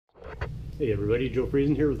Hey everybody, Joe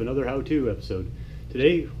Friesen here with another how-to episode.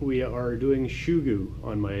 Today we are doing shoe goo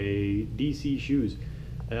on my DC shoes.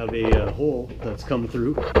 I have a hole that's come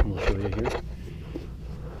through, and we'll show you here.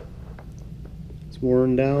 It's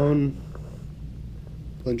worn down,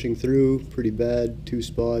 punching through pretty bad, 2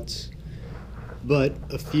 spots. But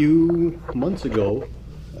a few months ago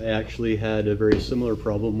I actually had a very similar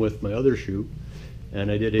problem with my other shoe, and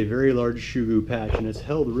I did a very large shoe goo patch, and it's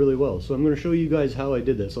held really well. So I'm going to show you guys how I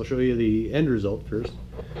did this. I'll show you the end result first.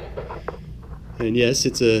 And yes,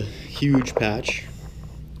 it's a huge patch,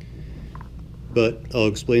 but I'll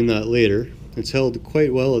explain that later. It's held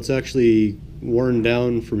quite well. It's actually worn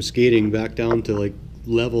down from skating back down to like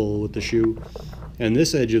level with the shoe. And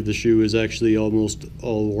this edge of the shoe is actually almost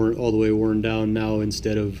all the way worn down now,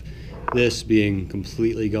 instead of this being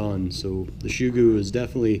completely gone. So the shoe goo is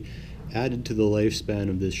definitely added to the lifespan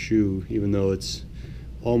of this shoe, even though it's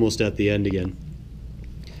almost at the end again.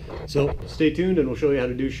 So stay tuned and we'll show you how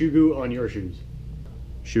to do shoe goo on your shoes.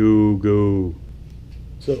 Shoe goo.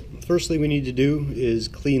 So first thing we need to do is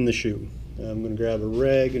clean the shoe. I'm going to grab a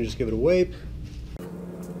rag and just give it a wipe.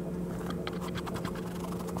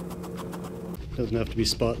 Doesn't have to be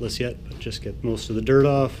spotless yet, but just get most of the dirt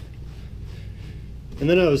off. And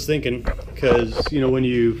then I was thinking, because you know, when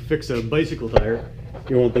you fix a bicycle tire,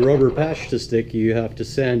 you want the rubber patch to stick, you have to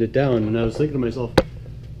sand it down. And I was thinking to myself,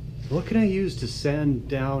 what can I use to sand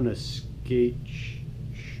down a skate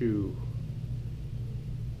shoe?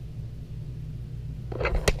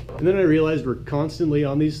 And then I realized we're constantly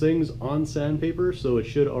on these things on sandpaper, so it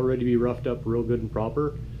should already be roughed up real good and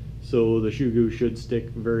proper. So the shoe goo should stick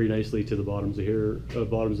very nicely to the bottoms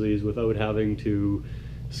of these without having to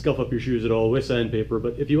scuff up your shoes at all with sandpaper.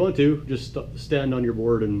 But if you want to, just stand on your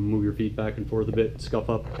board and move your feet back and forth a bit, scuff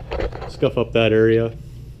up that area,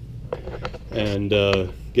 and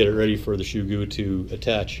get it ready for the shoe goo to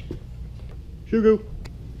attach. Shoe goo.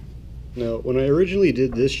 Now, when I originally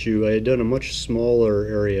did this shoe, I had done a much smaller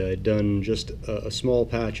area. I'd done just a small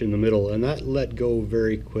patch in the middle, and that let go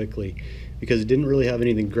very quickly because it didn't really have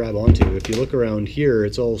anything to grab onto. If you look around here,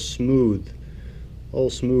 it's all smooth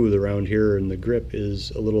around here, and the grip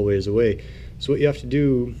is a little ways away. So what you have to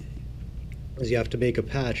do is you have to make a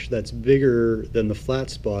patch that's bigger than the flat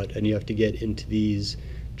spot, and you have to get into these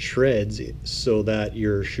treads so that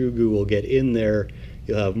your shoe goo will get in there.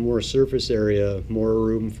 You'll have more surface area, more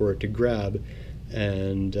room for it to grab,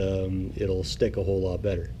 and it'll stick a whole lot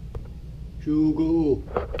better. Shoe goo.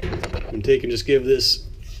 And take and just give this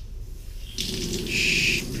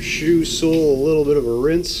shoe sole a little bit of a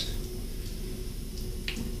rinse.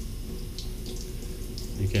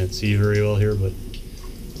 You can't see very well here, but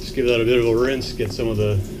just give that a bit of a rinse, get some of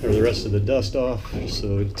the rest of the dust off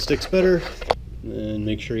so it sticks better, and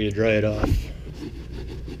make sure you dry it off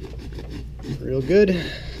real good.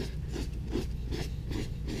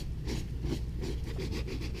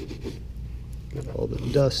 Get all the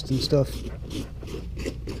dust and stuff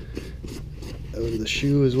out of the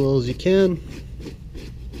shoe as well as you can.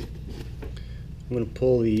 I'm going to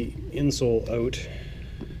pull the insole out.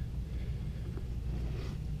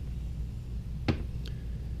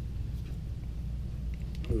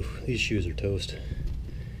 Oof, these shoes are toast.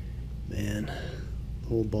 Man, the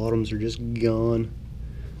whole bottoms are just gone.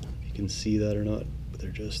 If you can see that or not, but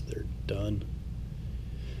they're done.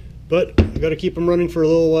 But I gotta keep them running for a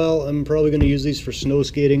little while. I'm probably gonna use these for snow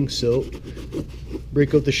skating, so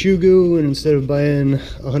break out the shoe goo, and instead of buying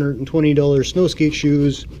 $120 snow skate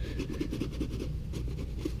shoes,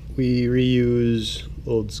 we reuse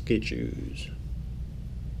old skate shoes.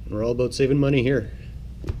 We're all about saving money here.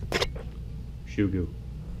 Shoe goo.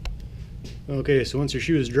 Okay, so once your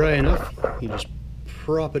shoe is dry enough, you just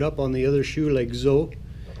prop it up on the other shoe like so,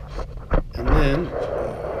 and then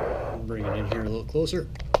bring it in here a little closer.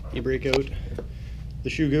 You break out the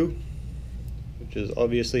shoe goo, which is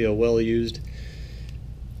obviously a well-used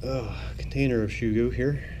container of shoe goo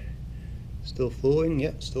here. Still flowing?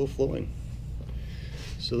 Yep, still flowing.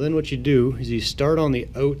 So then what you do is you start on the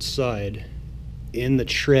outside in the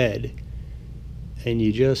tread, and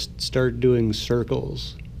you just start doing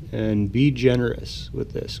circles. And be generous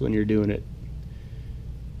with this when you're doing it,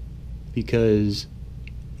 because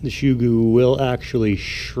the shoe goo will actually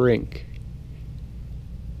shrink.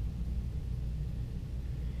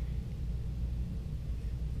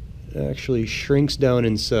 It actually shrinks down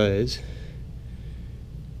in size.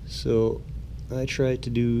 So I try to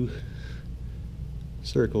do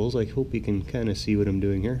circles. I hope you can kind of see what I'm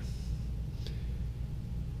doing here.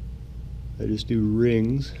 I just do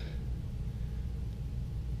rings.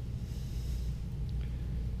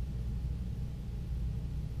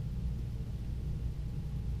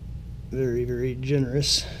 Very, very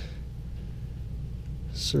generous.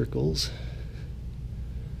 circles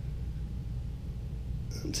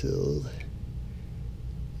until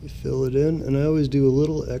you fill it in, and I always do a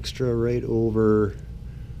little extra right over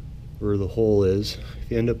where the hole is.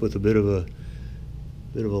 If you end up with a bit of a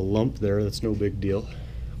lump there, that's no big deal.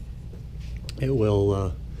 It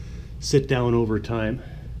will sit down over time.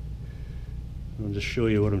 I'll just show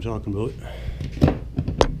you what I'm talking about.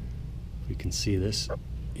 If you can see this,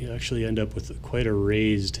 you actually end up with quite a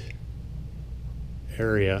raised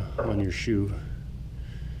area on your shoe,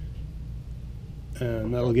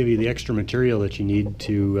 and that'll give you the extra material that you need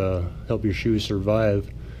to help your shoe survive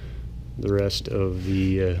the rest of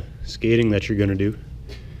the skating that you're going to do.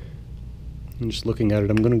 I'm just looking at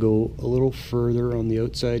it, I'm going to go a little further on the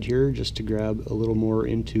outside here just to grab a little more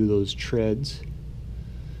into those treads,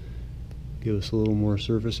 give us a little more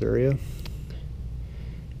surface area,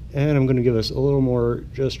 and I'm going to give us a little more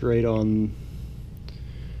just right on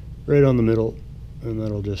the middle, and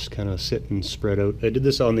that'll just kind of sit and spread out. I did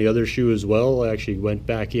this on the other shoe as well. I actually went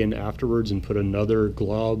back in afterwards and put another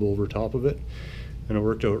glob over top of it, and it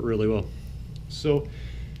worked out really well. So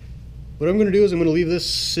what I'm going to do is I'm going to leave this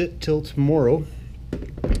sit till tomorrow,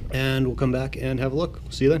 and we'll come back and have a look.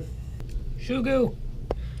 See you then. Shoe goo.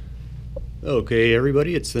 Okay,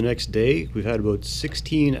 everybody, it's the next day. We've had about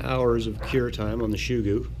 16 hours of cure time on the shoe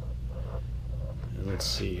goo. And let's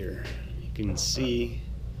see here. You can see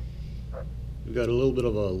we've got a little bit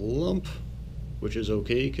of a lump, which is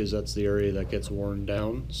okay because that's the area that gets worn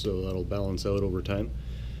down, so that'll balance out over time.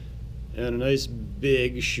 And a nice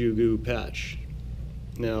big shoe goo patch.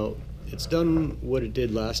 Now, it's done what it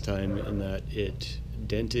did last time in that it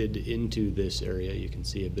dented into this area. You can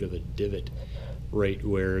see a bit of a divot right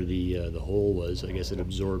where the hole was. I guess it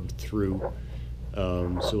absorbed through.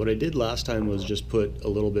 So what I did last time was just put a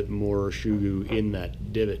little bit more shoe goo in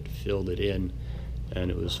that divot, filled it in,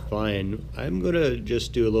 and it was fine. I'm gonna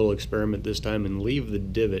just do a little experiment this time and leave the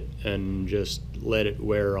divot and just let it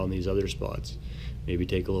wear on these other spots. Maybe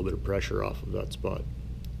take a little bit of pressure off of that spot.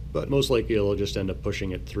 But most likely it'll just end up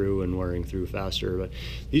pushing it through and wearing through faster. But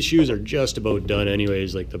these shoes are just about done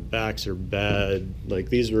anyways. Like, the backs are bad. Like,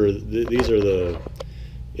 these are the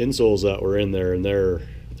insoles that were in there, and they're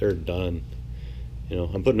done. You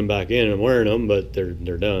know, I'm putting them back in and I'm wearing them, but they're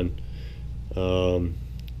done.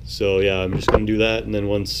 So yeah, I'm just gonna do that, and then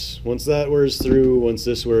once that wears through, once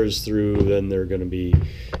this wears through, then they're gonna be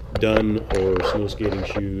done, or snow skating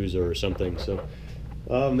shoes or something. So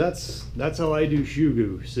that's how I do shoe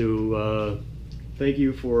goo. So thank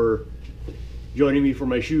you for joining me for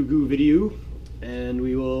my shoe goo video, and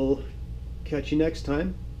we will catch you next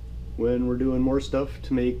time when we're doing more stuff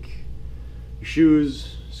to make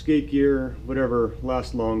shoes, skate gear, whatever,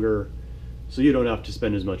 last longer, so you don't have to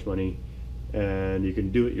spend as much money and you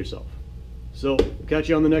can do it yourself. So catch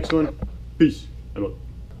you on the next one. Peace. I'm out.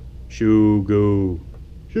 Shoe goo.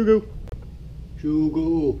 Shoe goo. Shoe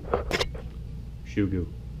goo. Shoe goo.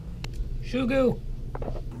 Shoe goo.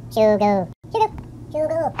 Shoe goo. Shoe goo. Shoe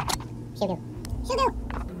goo. Shoe goo. Shoe goo.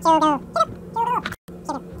 Shoe goo.